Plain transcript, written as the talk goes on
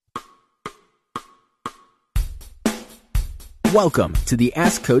Welcome to the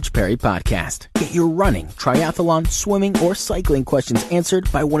Ask Coach Perry podcast. Get your running, triathlon, swimming, or cycling questions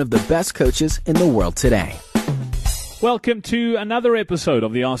answered by one of the best coaches in the world today. Welcome to another episode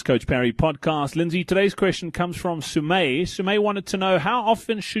of the Ask Coach Perry podcast. Lindsay, today's question comes from Sumay. Sumay wanted to know, how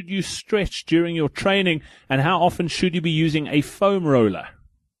often should you stretch during your training and how often should you be using a foam roller?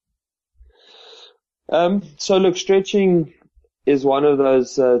 So look, stretching is one of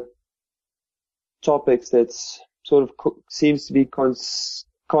those topics that's sort of seems to be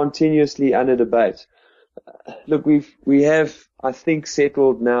continuously under debate. Look, we have, I think,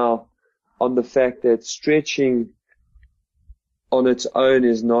 settled now on the fact that stretching on its own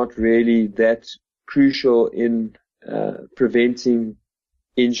is not really that crucial in preventing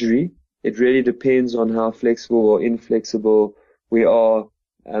injury. It really depends on how flexible or inflexible we are,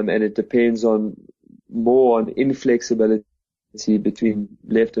 and it depends more on inflexibility between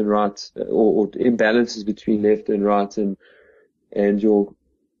left and right, or imbalances between left and right, and your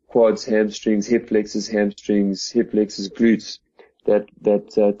quads, hamstrings, hip flexors, hamstrings, hip flexors, glutes that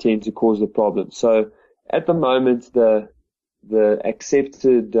tend to cause the problem. So at the moment, the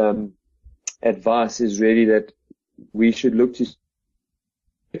accepted advice is really that we should look to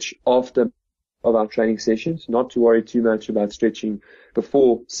stretch after of our training sessions, not to worry too much about stretching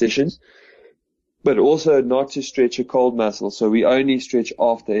before sessions, but also not to stretch a cold muscle. So we only stretch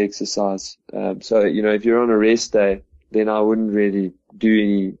after exercise. So, if you're on a rest day, then I wouldn't really do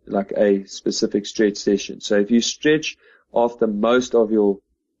any, like a specific stretch session. So if you stretch after most of your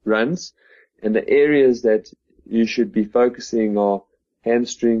runs, and the areas that you should be focusing are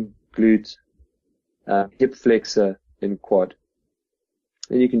hamstring, glute, hip flexor, and quad.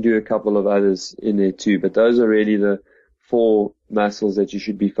 And you can do a couple of others in there too, but those are really the 4 muscles that you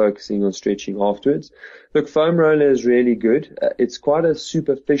should be focusing on stretching afterwards. Look, foam roller is really good. It's quite a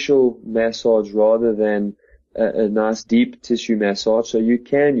superficial massage rather than a nice deep tissue massage. So you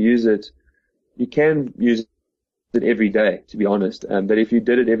can use it every day, to be honest. But if you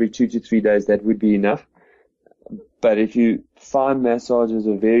did it every 2 to 3 days, that would be enough. But if you find massage is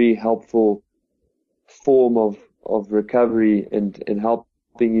a very helpful form of recovery and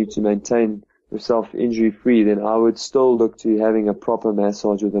helping you to maintain yourself injury free, then I would still look to having a proper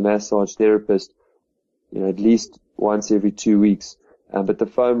massage with a massage therapist, at least once every 2 weeks. But the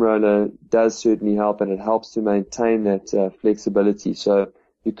foam roller does certainly help, and it helps to maintain that flexibility. So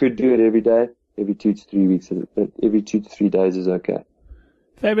you could do it every day, every 2 to 3 weeks, but every 2 to 3 days is okay.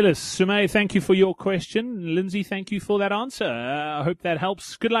 Fabulous. Sumay, thank you for your question. Lindsay, thank you for that answer. I hope that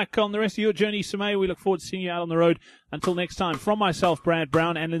helps. Good luck on the rest of your journey, Sumay. We look forward to seeing you out on the road. Until next time, from myself, Brad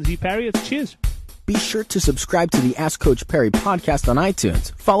Brown, and Lindsay Perry, it's cheers. Be sure to subscribe to the Ask Coach Perry podcast on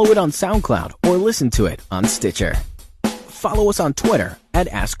iTunes, follow it on SoundCloud, or listen to it on Stitcher. Follow us on Twitter at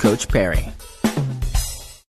Ask Coach Perry.